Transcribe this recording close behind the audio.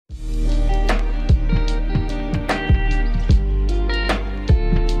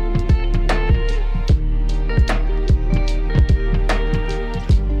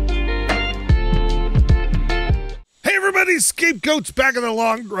SkapeGote's back in the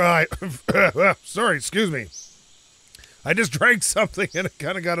long drive. Sorry, excuse me. I just drank something and it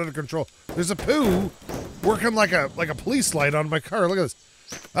kind of got out of control. There's a poo working like a police light on my car. Look at this.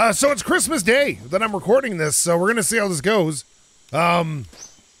 So it's Christmas Day that I'm recording this, so we're gonna see how this goes. I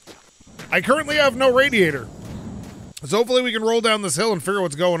currently have no radiator, so hopefully we can roll down this hill and figure out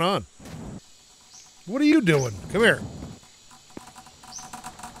what's going on. What are you doing? Come here.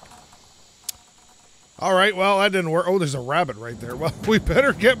 All right, well, that didn't work. Oh, there's a rabbit right there. Well, we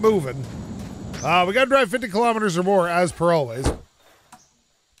better get moving. We gotta drive 50 kilometers or more, as per always.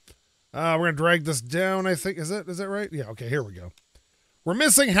 We're gonna drag this down, I think. Is that right? Yeah, okay, here we go. We're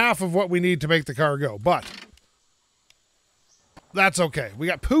missing half of what we need to make the car go, but that's okay. We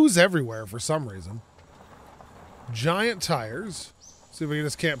got poos everywhere for some reason. Giant tires. See if we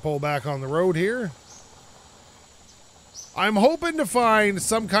just can't pull back on the road here. I'm hoping to find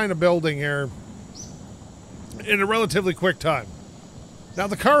some kind of building here in a relatively quick time. Now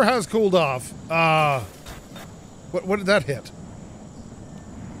the car has cooled off. What did that hit?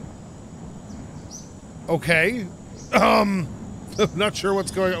 Okay. I'm not sure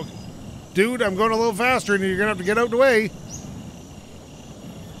what's going on. Dude, I'm going a little faster and you're gonna have to get out of the way.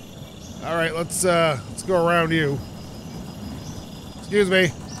 All right, let's go around you. Excuse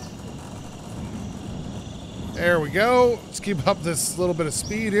me. There we go. Let's keep up this little bit of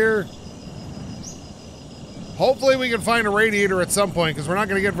speed here. Hopefully we can find a radiator at some point, because we're not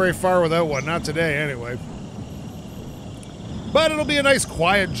going to get very far without one. Not today, anyway. But it'll be a nice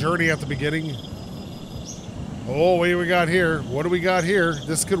quiet journey at the beginning. Oh, what do we got here? What do we got here?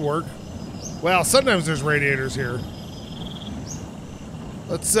 This could work. Well, sometimes there's radiators here.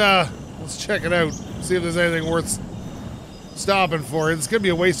 Let's check it out. See if there's anything worth stopping for. It's going to be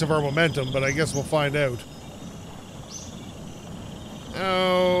a waste of our momentum, but I guess we'll find out.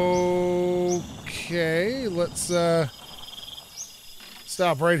 Okay, let's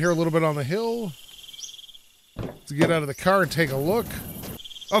stop right here a little bit on the hill to get out of the car and take a look.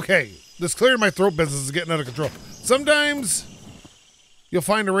 Okay, this clearing my throat business is getting out of control. Sometimes you'll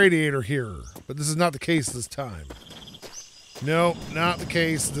find a radiator here, but this is not the case this time. No, not the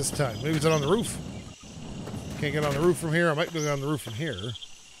case this time. Maybe it's on the roof. Can't get on the roof from here. I might go on the roof from here.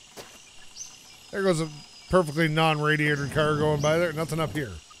 There goes a perfectly non-radiated car going by there. Nothing up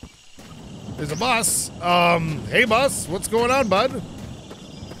here. There's a bus. Hey bus, what's going on, bud?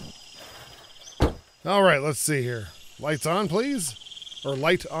 All right, let's see here. Lights on, please. Or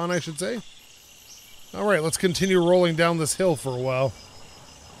light on, I should say. All right, let's continue rolling down this hill for a while.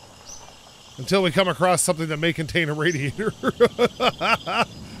 Until we come across something that may contain a radiator.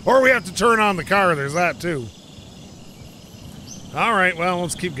 Or we have to turn on the car, there's that too. All right, well,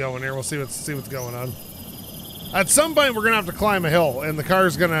 let's keep going here. We'll see what's going on. At some point, we're going to have to climb a hill, and the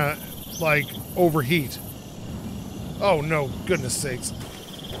car's going to, like, overheat. Oh, no. Goodness sakes.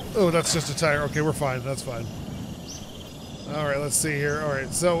 Oh, that's just a tire. Okay, we're fine. That's fine. All right, let's see here. All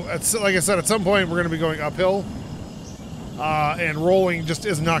right, so, like I said, at some point, we're going to be going uphill, and rolling just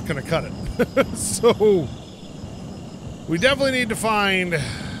is not going to cut it. So, we definitely need to find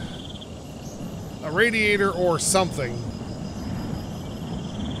a radiator or something.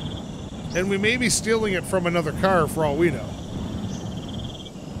 And we may be stealing it from another car for all we know.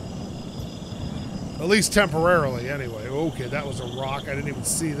 At least temporarily, anyway. Okay, that was a rock. I didn't even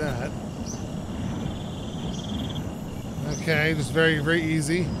see that. Okay, just very, very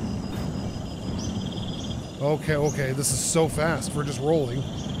easy. Okay, this is so fast. We're just rolling.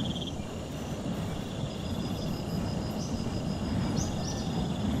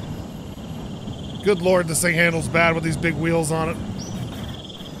 Good Lord, this thing handles bad with these big wheels on it.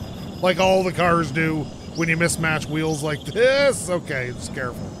 Like all the cars do when you mismatch wheels like this. Okay, just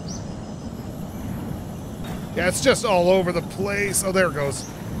careful. Yeah, it's just all over the place. Oh, there it goes.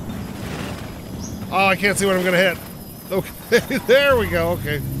 Oh, I can't see what I'm going to hit. Okay, there we go.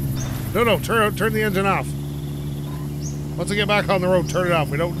 Okay. No, turn the engine off. Once we get back on the road, turn it off.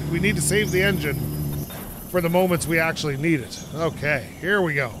 We need to save the engine for the moments we actually need it. Okay, here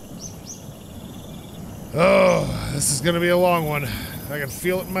we go. Oh, this is going to be a long one. I can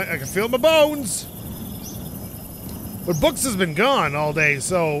feel it in my bones. But Books has been gone all day,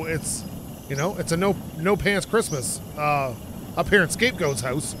 so it's, you know, it's a no pants Christmas up here in SkapeGote's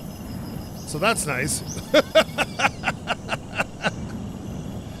house. So that's nice.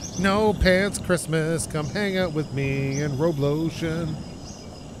 No pants Christmas, come hang out with me in Roblotion.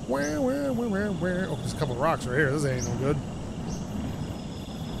 Where? Oh, there's a couple of rocks right here. This ain't no good.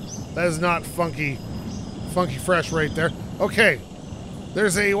 That is not funky fresh right there. Okay.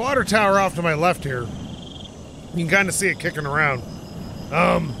 There's a water tower off to my left here. You can kind of see it kicking around.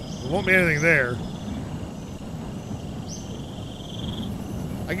 There won't be anything there.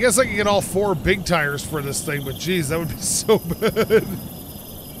 I guess I can get all 4 big tires for this thing, but geez, that would be so bad.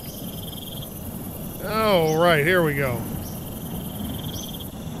 Oh, right, here we go.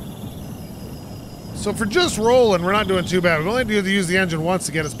 So for just rolling, we're not doing too bad. We only had to use the engine once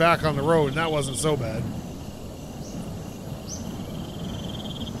to get us back on the road, and that wasn't so bad.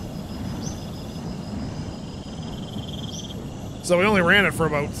 So we only ran it for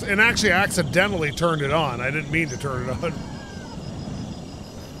about... And actually accidentally turned it on. I didn't mean to turn it on.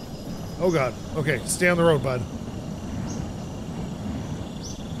 Oh, God. Okay, stay on the road, bud.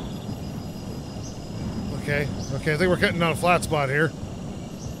 Okay, I think we're getting on a flat spot here.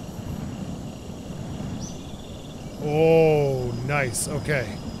 Oh, nice.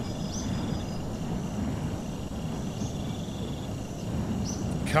 Okay.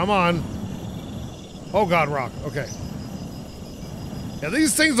 Come on. Oh, God, rock. Okay. Yeah,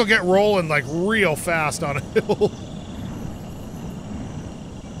 these things will get rolling like real fast on a hill.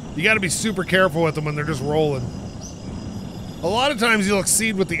 You got to be super careful with them when they're just rolling. A lot of times you'll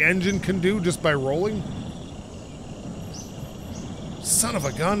exceed what the engine can do just by rolling. Son of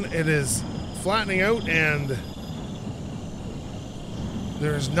a gun, it is flattening out, and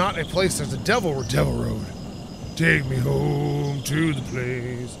there's not a place. There's a devil road. Take me home to the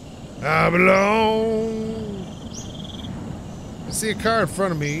place I belong. I see a car in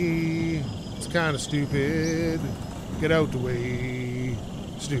front of me. It's kind of stupid. Get out the way,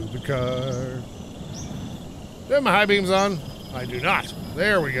 stupid car. Do I have my high beams on? I do not.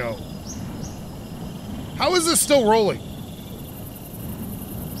 There we go. How is this still rolling?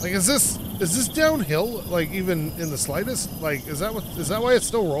 Like, is this downhill? Like, even in the slightest? Like, is that why it's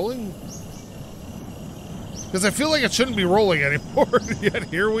still rolling? Because I feel like it shouldn't be rolling anymore. Yet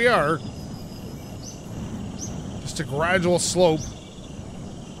here we are. Just a gradual slope.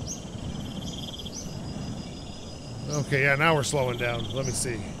 Okay, yeah, now we're slowing down. Let me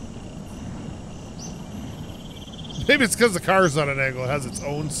see. Maybe it's because the car's on an angle. It has its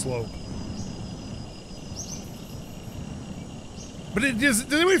own slope. But does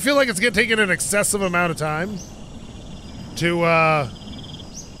anybody feel like it's taking an excessive amount of time to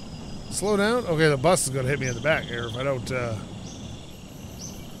slow down? Okay, the bus is going to hit me in the back here if I don't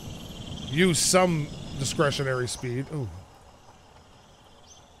use some discretionary speed. Ooh.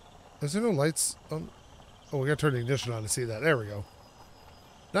 Is there no lights on? Oh, we got to turn the ignition on to see that. There we go.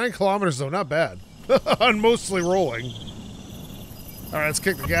 9 kilometers, though. Not bad. On mostly rolling. All right, let's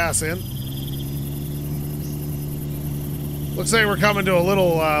kick the gas in. Looks like we're coming to a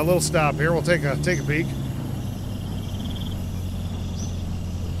little stop here. We'll take a peek.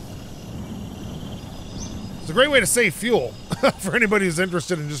 It's a great way to save fuel for anybody who's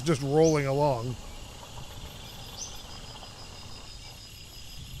interested in just rolling along.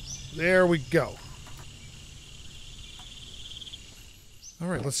 There we go. All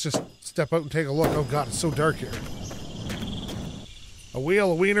right, let's just step out and take a look. Oh, God, it's so dark here. A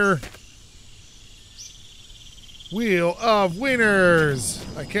wheel, a wiener. Wheel of wieners.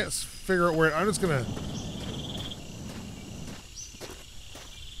 I can't figure out where. I'm just going to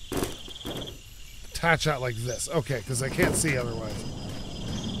attach that like this. Okay, because I can't see otherwise.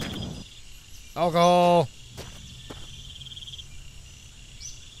 Alcohol.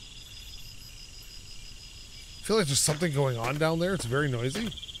 I feel like there's something going on down there. It's very noisy.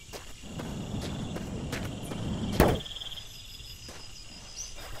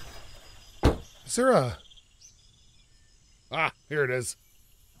 Is there a... Ah, here it is.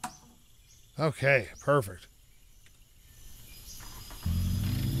 Okay, perfect.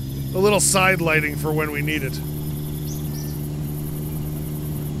 A little side lighting for when we need it.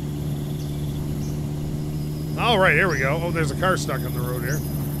 All right, here we go. Oh, there's a car stuck on the road here.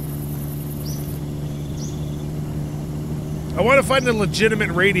 I want to find a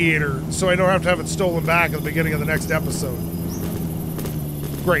legitimate radiator so I don't have to have it stolen back at the beginning of the next episode.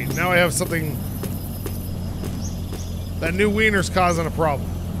 Great, now I have something... That new wiener's causing a problem.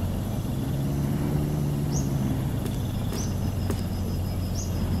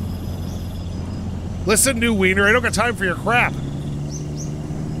 Listen, new wiener, I don't got time for your crap.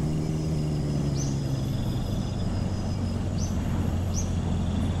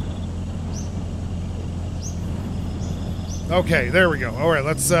 Okay, there we go. All right,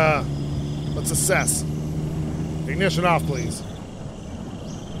 let's assess. Ignition off, please.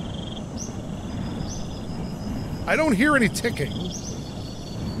 I don't hear any ticking.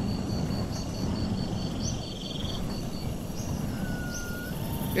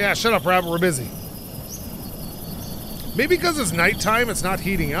 Yeah, shut up, Rabbit. We're busy. Maybe because it's nighttime, it's not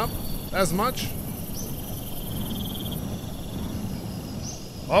heating up as much.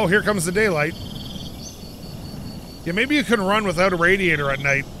 Oh, here comes the daylight. Yeah, maybe you can run without a radiator at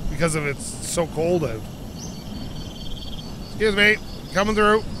night because of it's so cold out. Excuse me, coming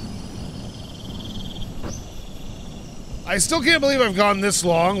through. I still can't believe I've gone this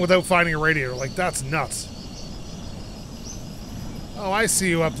long without finding a radiator. Like, that's nuts. Oh, I see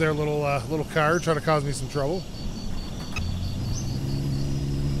you up there, little car, trying to cause me some trouble.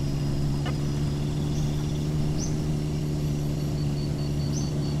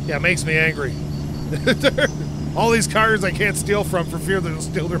 Yeah, it makes me angry. All these cars I can't steal from for fear that they'll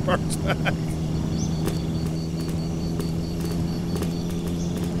steal their parts back.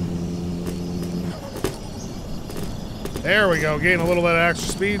 There we go. Gain a little bit of extra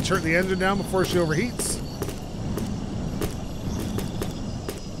speed. Turn the engine down before she overheats.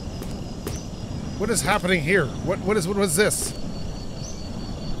 What is happening here? What was this?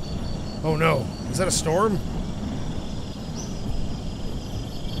 Oh no. Is that a storm?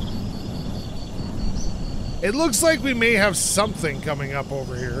 It looks like we may have something coming up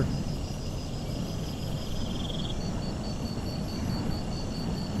over here.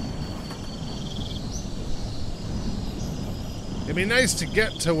 It'd be nice to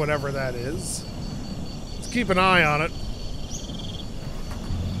get to whatever that is. Let's keep an eye on it.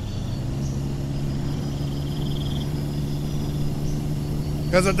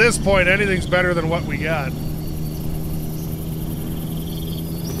 Because at this point, anything's better than what we got.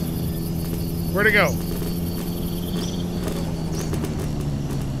 Where'd it go?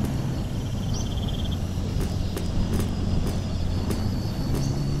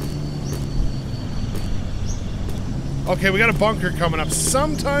 Okay, we got a bunker coming up.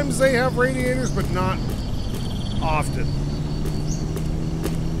 Sometimes they have radiators, but not often.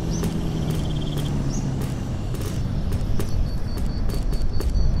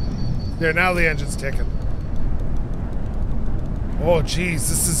 There, now the engine's ticking. Oh, geez,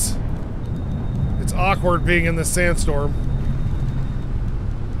 this is... It's awkward being in this sandstorm.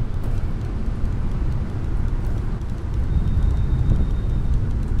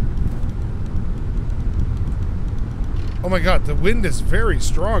 Oh my god, the wind is very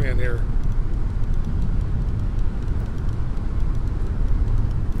strong in here.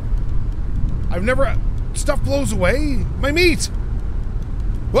 I've never... Stuff blows away? My meat!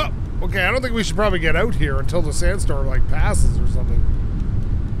 Well, okay, I don't think we should probably get out here until the sandstorm, like, passes or something.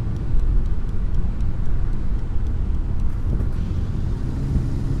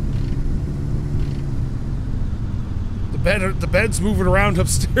 The bed's moving around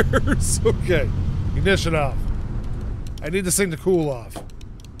upstairs. Okay, ignition off. I need this thing to cool off.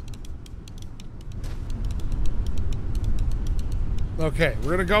 Okay, we're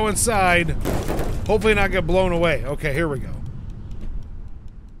gonna go inside. Hopefully not get blown away. Okay, here we go.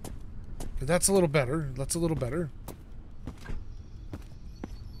 Okay, that's a little better. That's a little better.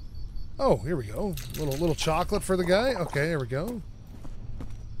 Oh, here we go. Little chocolate for the guy. Okay, here we go.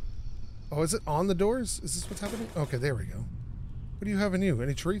 Oh, is it on the doors? Is this what's happening? Okay, there we go. What do you have in you?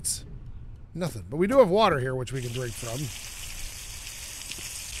 Any treats? Nothing. But we do have water here, which we can drink from.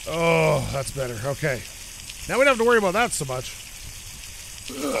 Oh, that's better. Okay. Now we don't have to worry about that so much.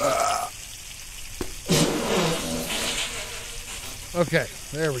 Okay,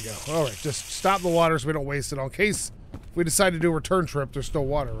 there we go. All right, just stop the water so we don't waste it. In case we decide to do a return trip, there's still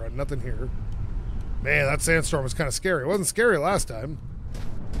water, right? Nothing here. Man, that sandstorm was kind of scary. It wasn't scary last time.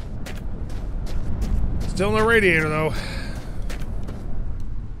 Still no radiator, though.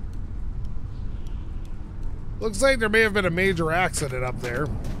 Looks like there may have been a major accident up there.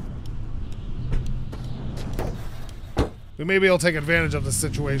 We may be able to take advantage of the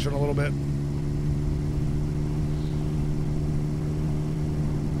situation a little bit.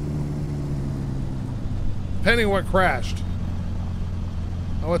 Depending on what crashed.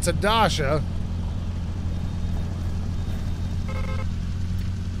 Oh, it's a Dasha.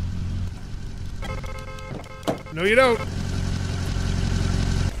 No, you don't.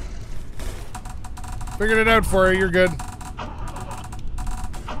 Figured it out for you. You're good.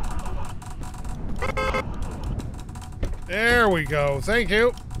 There we go. Thank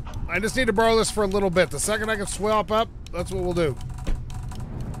you. I just need to borrow this for a little bit. The second I can swap up, that's what we'll do.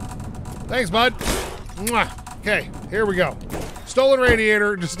 Thanks, bud. Mwah. Okay, here we go. Stolen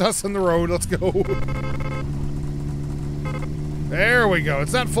radiator, just us in the road. Let's go. There we go.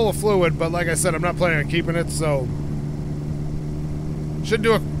 It's not full of fluid, but like I said, I'm not planning on keeping it, so... Should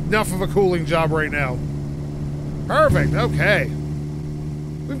do enough of a cooling job right now. Perfect, okay.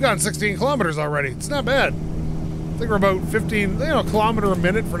 We've gone 16 kilometers already. It's not bad. I think we're about 15, a kilometer a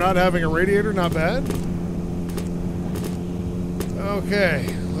minute for not having a radiator. Not bad.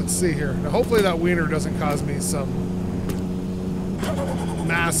 Okay, let's see here. Now, hopefully that wiener doesn't cause me some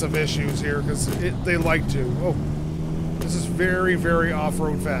massive issues here, because they like to. Oh, This is very, very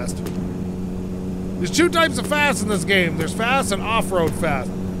off-road fast. There's two types of fast in this game. There's fast and off-road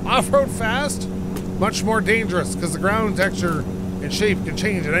fast. Off-road fast, much more dangerous because the ground texture and shape can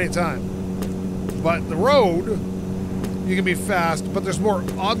change at any time. But the road, you can be fast, but there's more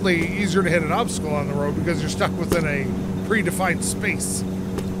oddly easier to hit an obstacle on the road because you're stuck within a predefined space.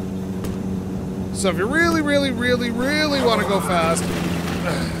 So if you really, really, really, really want to go fast,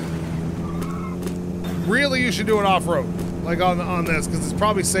 really you should do it off-road, like on this, because it's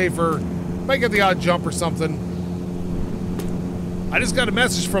probably safer. Might get the odd jump or something. I just got a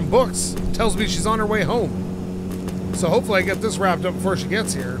message from Books. Tells me she's on her way home. So hopefully I get this wrapped up before she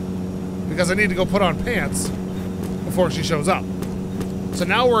gets here, because I need to go put on pants before she shows up. So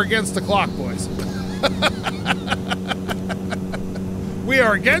now we're against the clock, boys. We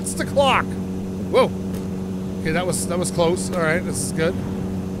are against the clock. Whoa. Okay, that was close. All right, this is good.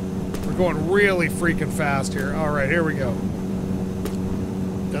 We're going really freaking fast here. All right, here we go.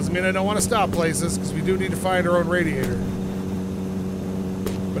 Doesn't mean I don't want to stop places, because we do need to find our own radiator.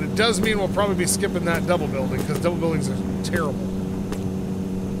 But it does mean we'll probably be skipping that double building, because double buildings are terrible.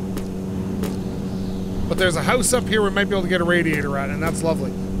 But there's a house up here we might be able to get a radiator at, and that's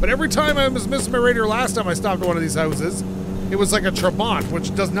lovely. But every time I was missing my radiator last time I stopped at one of these houses, it was like a Trabant,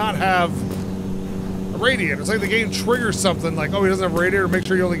 which does not have a radiator. It's like the game triggers something like, oh, he doesn't have a radiator, make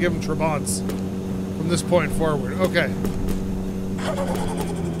sure you only give him Trabants from this point forward. Okay.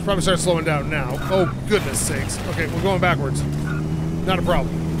 Probably start slowing down now. Oh, goodness sakes. Okay, we're going backwards. Not a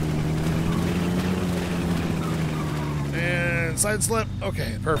problem. And side slip.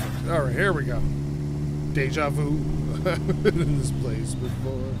 Okay, perfect. All right, here we go. Deja vu. In this place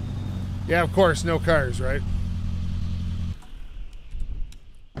before. Yeah, of course, no cars, right?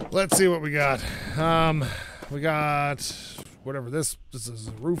 Let's see what we got. We got whatever this is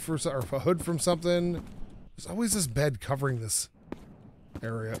a roof or a hood from something. There's always this bed covering this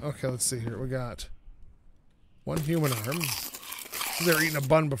area. Okay, let's see here. We got one human arm. They were eating a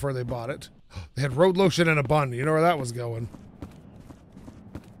bun before they bought it. They had road lotion and a bun. You know where that was going.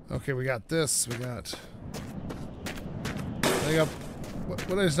 Okay, we got this. We got. What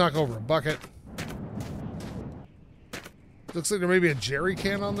did I just knock over? A bucket. Looks like there may be a jerry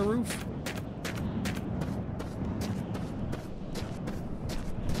can on the roof.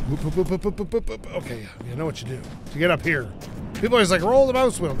 Okay, you know what you do to get up here. People are always like, roll the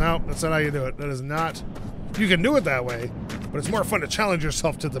mouse wheel. No, that's not how you do it. That is not. You can do it that way, but it's more fun to challenge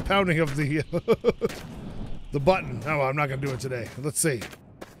yourself to the pounding of the the button. Oh, I'm not gonna do it today. Let's see.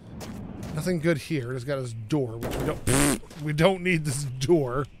 Nothing good here. It's got this door, which we don't need this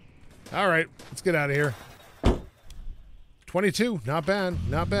door. All right, let's get out of here. 22, not bad,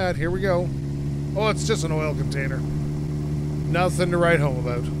 not bad. Here we go. Oh, it's just an oil container. Nothing to write home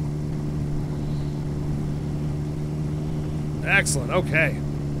about. Excellent, okay.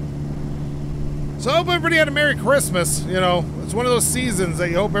 So I hope everybody had a Merry Christmas. You know, it's one of those seasons that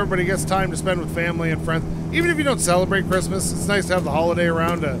you hope everybody gets time to spend with family and friends. Even if you don't celebrate Christmas, it's nice to have the holiday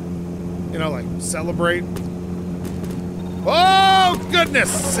around to, you know, like, celebrate. Oh, goodness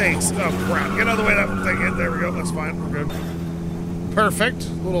sakes. Oh, crap. Get out of the way that thing hit. There we go. That's fine. We're good. Perfect.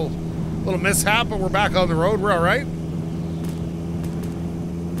 Little mishap, but we're back on the road. We're all right.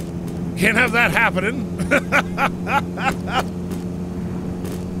 Can't have that happening.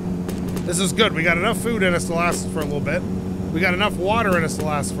 This is good. We got enough food in us to last for a little bit. We got enough water in us to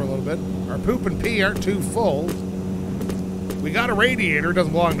last for a little bit. Our poop and pee aren't too full. We got a radiator.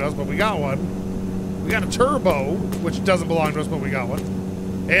 Doesn't belong to us, but we got one. We got a turbo, which doesn't belong to us, but we got one.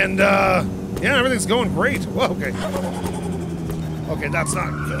 And, yeah, everything's going great. Whoa, okay. Okay, that's not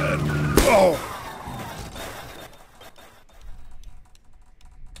good. Oh!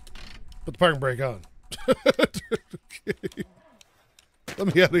 Put the parking brake on. Okay.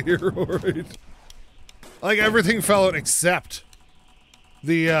 Let me out of here, alright. Like, everything fell out except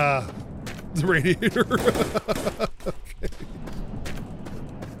the radiator. Okay.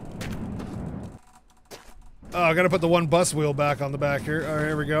 Oh, I gotta put the one bus wheel back on the back here. Alright,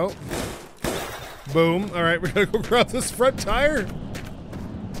 here we go. Boom. Alright, we gotta go grab this front tire.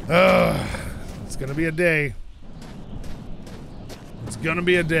 It's gonna be a day. It's gonna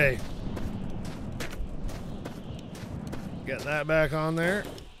be a day. Get that back on there.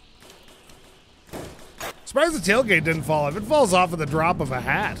 Surprised the tailgate didn't fall off. It falls off at the drop of a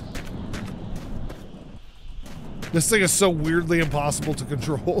hat. This thing is so weirdly impossible to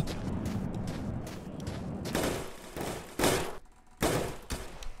control.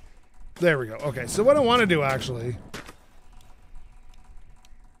 There we go. Okay, so what I want to do actually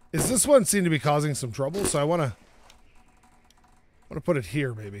is this one seemed to be causing some trouble, so I want to put it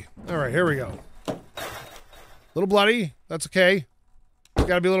here maybe. All right, here we go. little bloody. That's okay.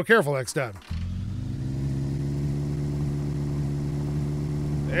 Gotta be a little careful next time.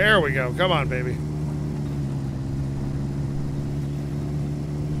 There we go. Come on, baby.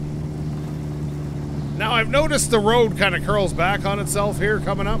 Now, I've noticed the road kind of curls back on itself here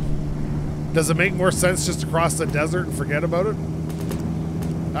coming up. Does it make more sense just to cross the desert and forget about it?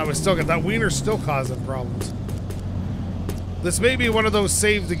 We still get that wiener's still causing problems. This may be one of those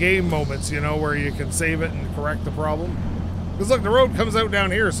save the game moments, you know, where you can save it and correct the problem. Because look, the road comes out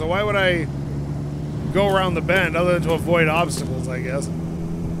down here, so why would I go around the bend other than to avoid obstacles, I guess?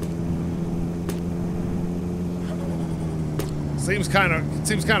 Seems kind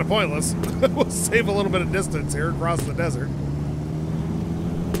of pointless. We'll save a little bit of distance here across the desert.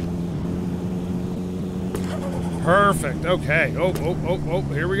 Perfect. Okay. Oh,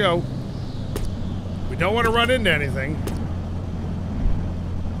 here we go. We don't want to run into anything.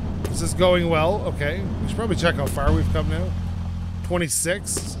 This is going well. Okay. We should probably check how far we've come now.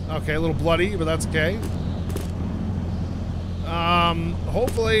 26. Okay, a little bloody, but that's okay.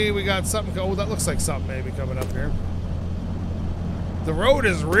 Hopefully we got something. Oh, that looks like something maybe coming up here. The road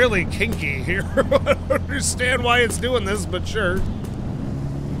is really kinky here. I don't understand why it's doing this, but sure.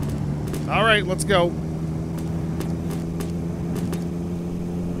 All right, let's go.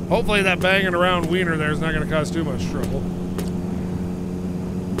 Hopefully that banging around wiener there is not going to cause too much trouble.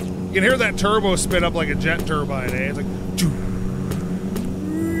 You can hear that turbo spin up like a jet turbine, eh? It's like...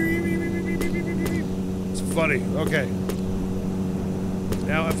 It's funny. Okay.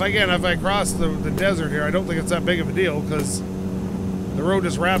 Now, if I cross the desert here, I don't think it's that big of a deal, because the road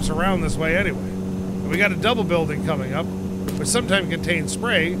just wraps around this way anyway. And we got a double building coming up, which sometimes contains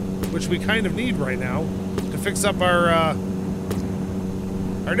spray, which we kind of need right now to fix up our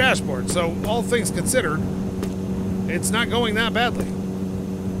dashboard. So, all things considered, it's not going that badly.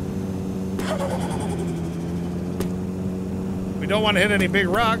 We don't want to hit any big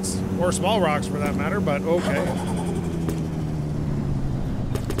rocks, or small rocks for that matter, but okay.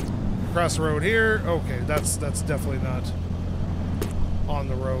 Across the road here. Okay, that's definitely not on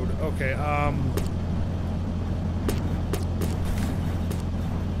the road. Okay,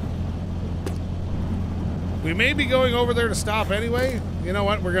 we may be going over there to stop anyway. You know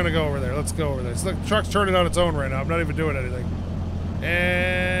what? We're going to go over there. Let's go over there. So the truck's turning on its own right now. I'm not even doing anything.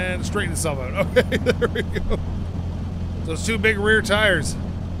 And straighten itself out. Okay, there we go. Those two big rear tires.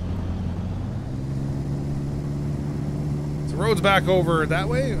 So the road's back over that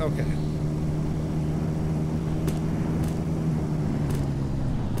way? Okay.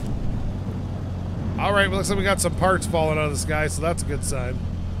 All right, well, looks like we got some parts falling out of the sky, so that's a good sign.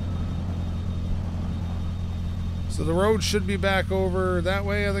 So the road should be back over that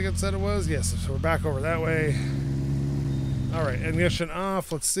way, I think it said it was. Yes, so we're back over that way. All right, ignition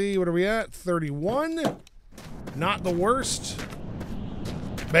off. Let's see, what are we at? 31. Not the worst.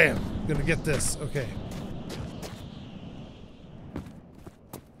 Bam. Gonna get this. Okay.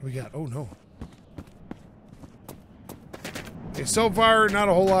 What we got? Oh, no. Okay, so far, not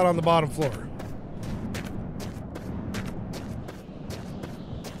a whole lot on the bottom floor.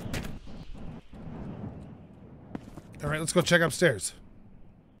 All right, let's go check upstairs.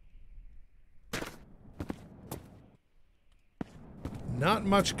 Not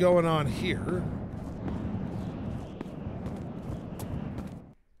much going on here.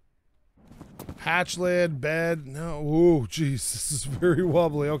 Hatch lid, bed. No. Ooh, jeez, this is very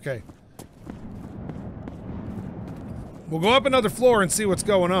wobbly. Okay. We'll go up another floor and see what's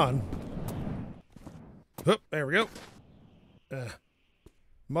going on. Oop, there we go.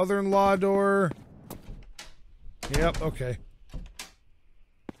 Mother-in-law door. Yep, okay.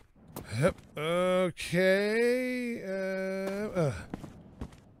 Yep, okay.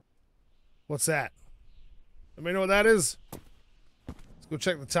 What's that? Anybody know what that is? Let's go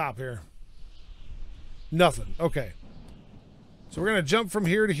check the top here. Nothing. Okay. So we're going to jump from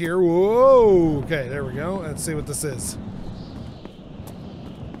here to here. Whoa! Okay, there we go. Let's see what this is.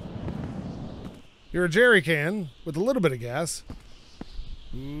 You're a jerry can with a little bit of gas.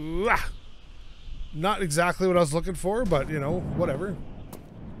 Ooh, ah. Not exactly what I was looking for, but, you know, whatever.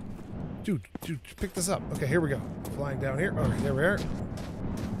 Dude, pick this up. Okay, here we go. Flying down here. All right, there we are.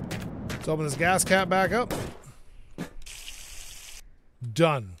 Let's open this gas cap back up.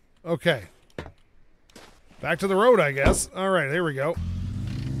 Done. Okay. Back to the road, I guess. All right, here we go.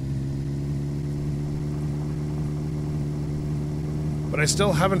 But I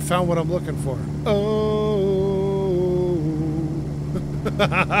still haven't found what I'm looking for. Oh.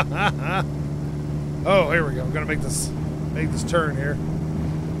 Oh, here we go. I'm gonna make this turn here.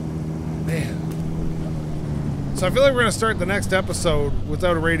 Man. So I feel like we're gonna start the next episode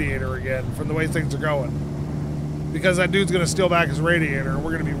without a radiator again, from the way things are going. Because that dude's going to steal back his radiator, and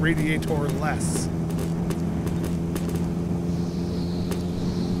we're going to be radiator-less.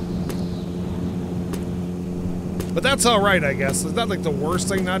 But that's all right, I guess. It's not like the worst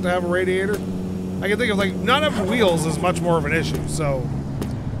thing not to have a radiator. I can think of, like, not having wheels is much more of an issue, so...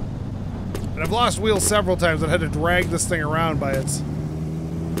 And I've lost wheels several times. I've had to drag this thing around by its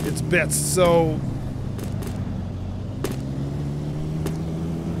bits, so...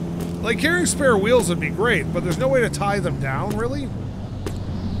 Like, carrying spare wheels would be great, but there's no way to tie them down, really?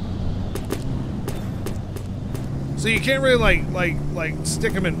 So you can't really, like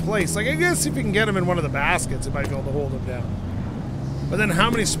stick them in place. Like, I guess if you can get them in one of the baskets, it might be able to hold them down. But then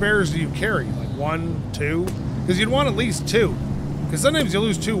how many spares do you carry? Like, 1, 2? Because you'd want at least 2. Because sometimes you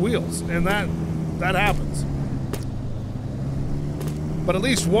lose 2 wheels, and that happens. But at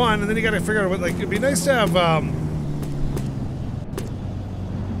least 1, and then you gotta figure out what, like, it'd be nice to have,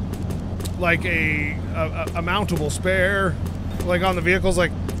 like a mountable spare, like on the vehicles.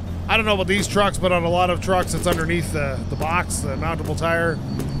 Like, I don't know about these trucks, but on a lot of trucks it's underneath the box, the mountable tire.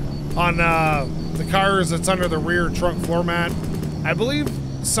 On the cars, it's under the rear trunk floor mat. I believe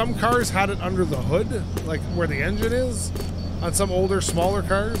some cars had it under the hood, like where the engine is, on some older, smaller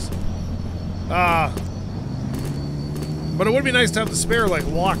cars. But it would be nice to have the spare, like,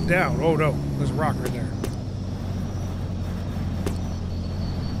 locked down. Oh no, there's a rock right there.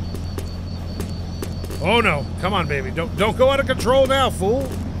 Oh no, come on, baby. Don't go out of control now, fool.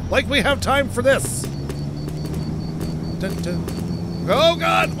 Like we have time for this. Dun, dun. Oh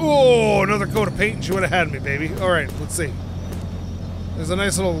god! Oh, another coat of paint and she would have had me, baby. Alright, let's see. There's a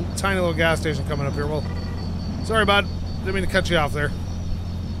nice little, tiny little gas station coming up here. Well, sorry, bud. Didn't mean to cut you off there.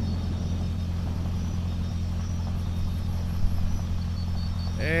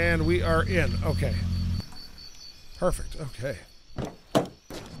 And we are in. Okay. Perfect. Okay.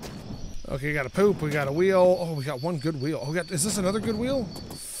 Okay, we got a poop, we got a wheel. Oh, we got one good wheel. Oh, is this another good wheel?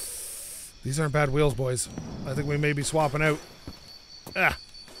 These aren't bad wheels, boys. I think we may be swapping out. Ah.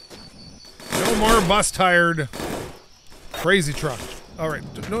 No more bus-tired crazy truck. All right.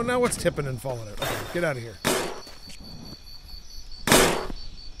 No, now what's tipping and falling out? Okay, get out of here.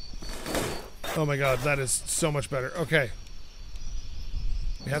 Oh my god, that is so much better. Okay.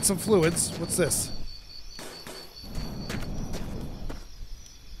 We had some fluids. What's this?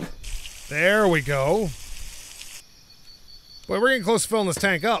 There we go. Boy, we're getting close to filling this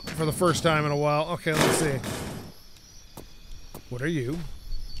tank up for the first time in a while. Okay, let's see. What are you?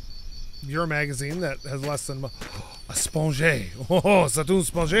 You're a magazine that has less than... A sponge. Oh, c'est un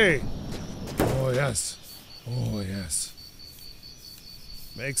sponge. Oh, yes. Oh, yes.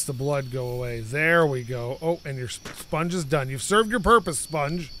 Makes the blood go away. There we go. Oh, and your sponge is done. You've served your purpose,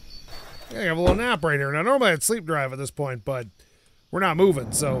 sponge. Yeah, you have a little nap right here. Now, normally I'd sleep drive at this point, but... We're not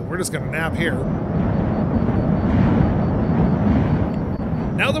moving, so we're just going to nap here.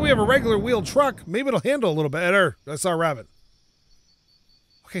 Now that we have a regular wheeled truck, maybe it'll handle a little better. I saw a rabbit.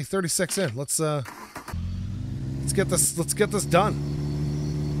 Okay, 36 in. Let's get this done.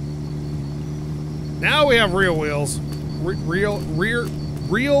 Now we have real wheels. Real weird.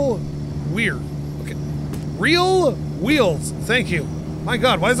 Okay. Real wheels. Thank you. My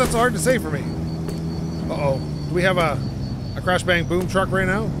god, why is that so hard to say for me? Uh-oh. Do we have a crash bang boom truck right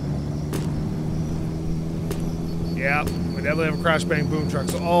now? Yeah, we definitely have a crash bang boom truck.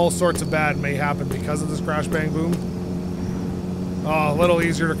 So all sorts of bad may happen because of this crash bang boom. Oh, a little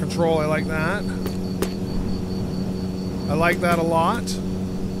easier to control. I like that. I like that a lot.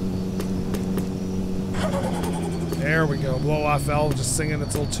 There we go. Blow off valve just singing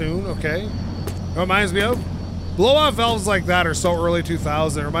its little tune. Okay. It reminds me of blow off valves like that are so early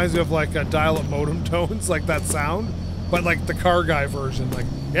 2000. It reminds me of like dial-up modem tones, like that sound. But like the car guy version, like,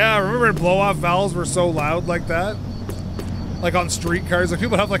 yeah, remember blow-off valves were so loud like that? Like on street cars, like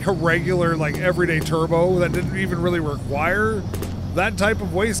people have like a regular, like everyday turbo that didn't even really require that type of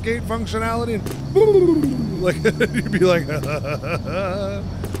wastegate functionality. And like, you'd be like,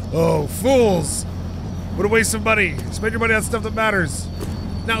 oh, fools. What a waste of money. Spend your money on stuff that matters.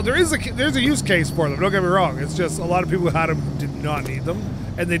 Now, there's a use case for them, don't get me wrong. It's just a lot of people who had them did not need them,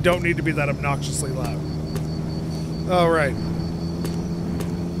 and they don't need to be that obnoxiously loud. All right.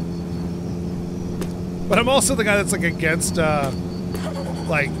 But I'm also the guy that's like against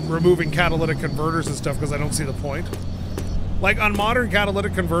like removing catalytic converters and stuff because I don't see the point. Like on modern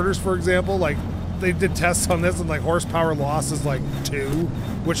catalytic converters, for example, like they did tests on this and like horsepower loss is like 2,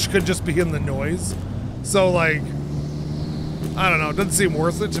 which could just be in the noise. So like, I don't know, it doesn't seem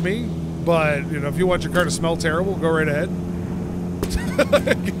worth it to me. But you know, if you want your car to smell terrible, go right ahead.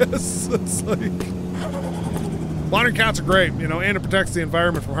 I guess it's like. Modern cats are great, you know, and it protects the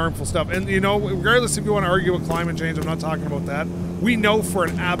environment from harmful stuff. And, you know, regardless if you want to argue with climate change, I'm not talking about that. We know for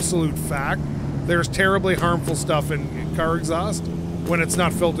an absolute fact there's terribly harmful stuff in car exhaust when it's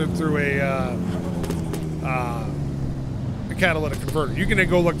not filtered through a catalytic converter. You can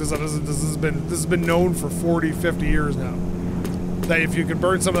go look this up. This has been known for 40, 50 years now. That if you can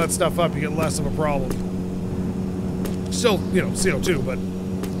burn some of that stuff up, you get less of a problem. Still, you know, CO2, but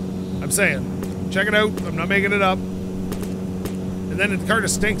I'm saying, check it out. I'm not making it up. And then the car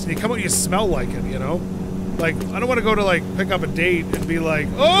just stinks, and you come out, you smell like it, you know? Like, I don't want to go to, like, pick up a date and be like,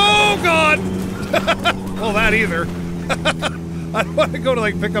 oh, God! Well, that either. I don't want to go to,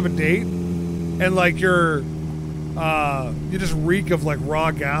 like, pick up a date and, like, you just reek of, like,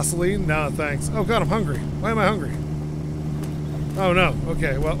 raw gasoline. No, thanks. Oh, God, I'm hungry. Why am I hungry? Oh, no.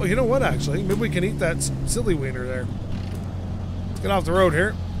 Okay, well, you know what, actually? Maybe we can eat that silly wiener there. Let's get off the road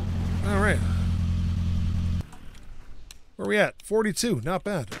here. All right. Where are we at? 42. Not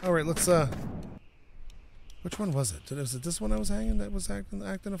bad. All right, let's, which one was it? Was it this one I was hanging that was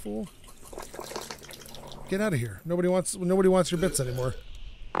acting a fool? Get out of here. Nobody wants your bits anymore.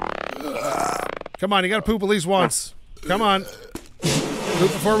 Come on, you gotta poop at least once. Come on. Poop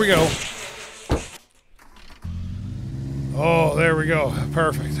before we go. Oh, there we go.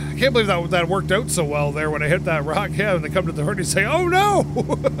 Perfect. I can't believe that worked out so well there when I hit that rock. Yeah, and they come to the hood and say, oh no!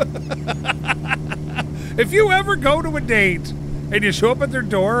 If you ever go to a date and you show up at their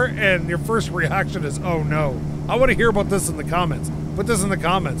door and your first reaction is, oh no. I want to hear about this in the comments. Put this in the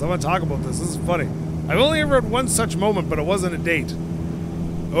comments. I want to talk about this. This is funny. I've only ever had one such moment, but it wasn't a date.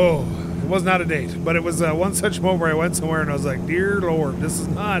 Oh, it was not a date. But it was one such moment where I went somewhere and I was like, dear Lord, this is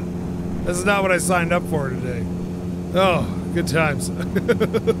not what I signed up for today. Oh, good times. Okay,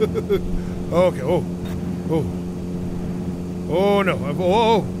 oh no,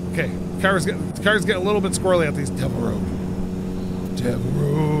 okay. The car's getting a little bit squirrely at these Devil Road.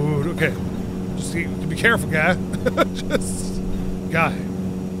 Okay, just be careful, guy. Guy.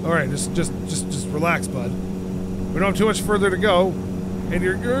 All right, just relax, bud. We don't have too much further to go, and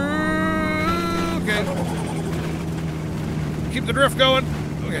you're okay. Keep the drift going.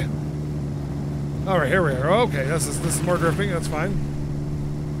 Okay. All right, here we are. Okay, this is more drifting. That's fine.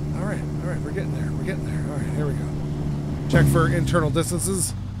 All right, we're getting there. We're getting there. All right, here we go. Check for internal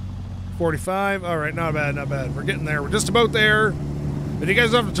distances. 45. All right, not bad, not bad. We're getting there. We're just about there. But you guys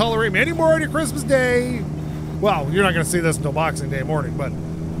don't have to tolerate me anymore on your Christmas Day. Well, you're not going to see this until Boxing Day morning, but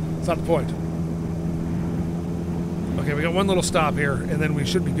it's not the point. Okay, we got one little stop here, and then we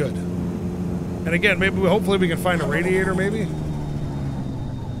should be good. And again, hopefully we can find a radiator, maybe.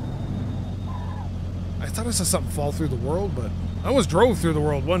 I thought I saw something fall through the world, but I almost drove through the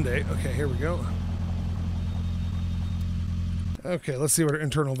world one day. Okay, here we go. Okay, let's see what our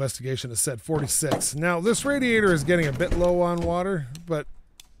internal investigation has said. 46. Now, this radiator is getting a bit low on water, but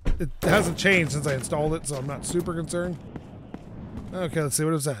it hasn't changed since I installed it, so I'm not super concerned. Okay, let's see.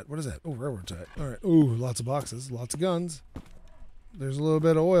 What is that? What is that? Oh, railroad tie. All right. Ooh, lots of boxes. Lots of guns. There's a little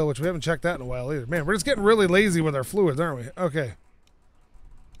bit of oil, which we haven't checked that in a while either. Man, we're just getting really lazy with our fluids, aren't we? Okay.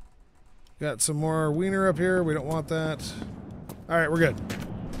 Got some more wiener up here. We don't want that. All right, we're good.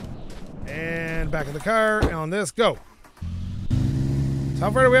 And back in the car. On this, go. So how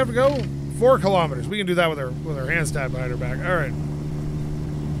far do we have to go? 4 kilometers. We can do that with our hands tied behind our back. All right.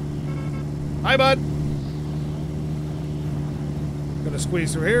 Hi, bud. Gonna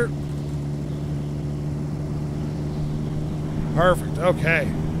squeeze through here. Perfect. Okay.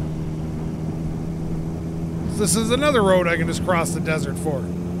 This is another road I can just cross the desert for.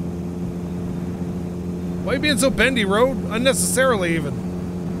 Why are you being so bendy, road? Unnecessarily, even.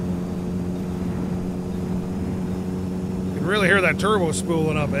 You can really hear that turbo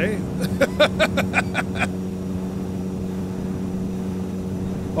spooling up, eh?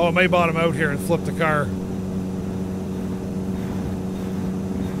 Oh, it may bottom out here and flip the car.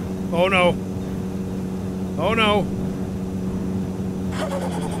 Oh, no. Oh, no.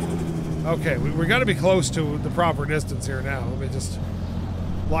 Okay, we got to be close to the proper distance here now. Let me just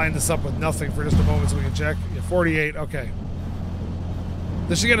line this up with nothing for just a moment so we can check. Yeah, 48, okay.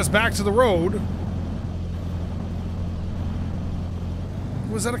 This should get us back to the road.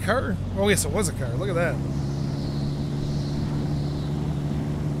 Was that a car? Oh, yes, it was a car. Look at that.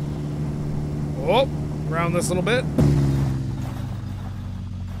 Oh, round this little bit.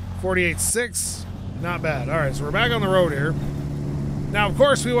 48.6. Not bad. All right, so we're back on the road here. Now, of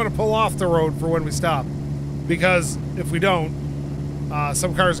course, we want to pull off the road for when we stop. Because if we don't,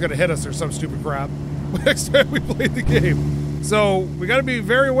 some car's going to hit us or some stupid crap next time we play the game. So we got to be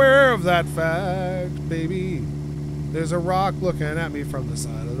very aware of that fact, baby. There's a rock looking at me from the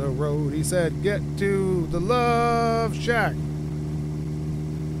side of the road. He said, get to the Love Shack.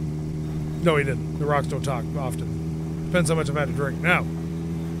 No, he didn't. The rocks don't talk often. Depends how much I've had to drink. Now.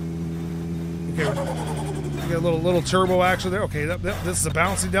 Okay, we get a little turbo action there. Okay, this is a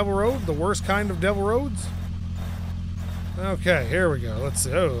bouncy devil road. The worst kind of devil roads. Okay, here we go. Let's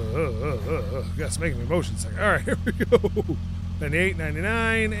see. That's making me motion sick. All right, here we go. 98,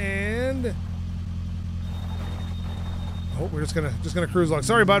 99, and... Oh, we're just gonna cruise along.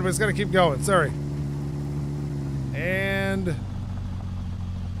 Sorry, bud, but it's gonna keep going. Sorry. And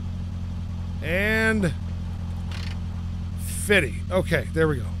Fitty. Okay, there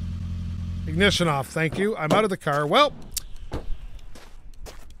we go. Ignition off. Thank you. I'm out of the car. Well,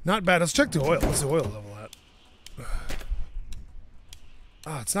 not bad. Let's check the oil. What's the oil level at?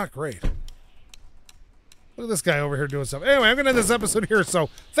 Ah, it's not great. Look at this guy over here doing stuff. Anyway, I'm going to end this episode here. So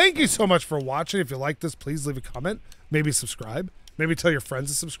thank you so much for watching. If you like this, please leave a comment. Maybe subscribe. Maybe tell your friends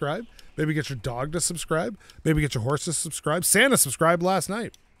to subscribe. Maybe get your dog to subscribe. Maybe get your horse to subscribe. Santa subscribed last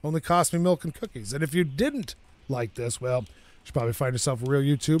night. Only cost me milk and cookies. And if you didn't like this, well, you should probably find yourself a real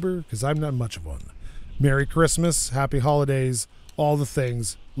YouTuber, because I'm not much of one. Merry Christmas. Happy holidays. All the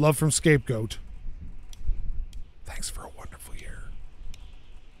things. Love from SkapeGote. Thanks for a wonderful year.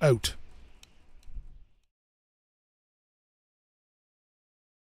 Out.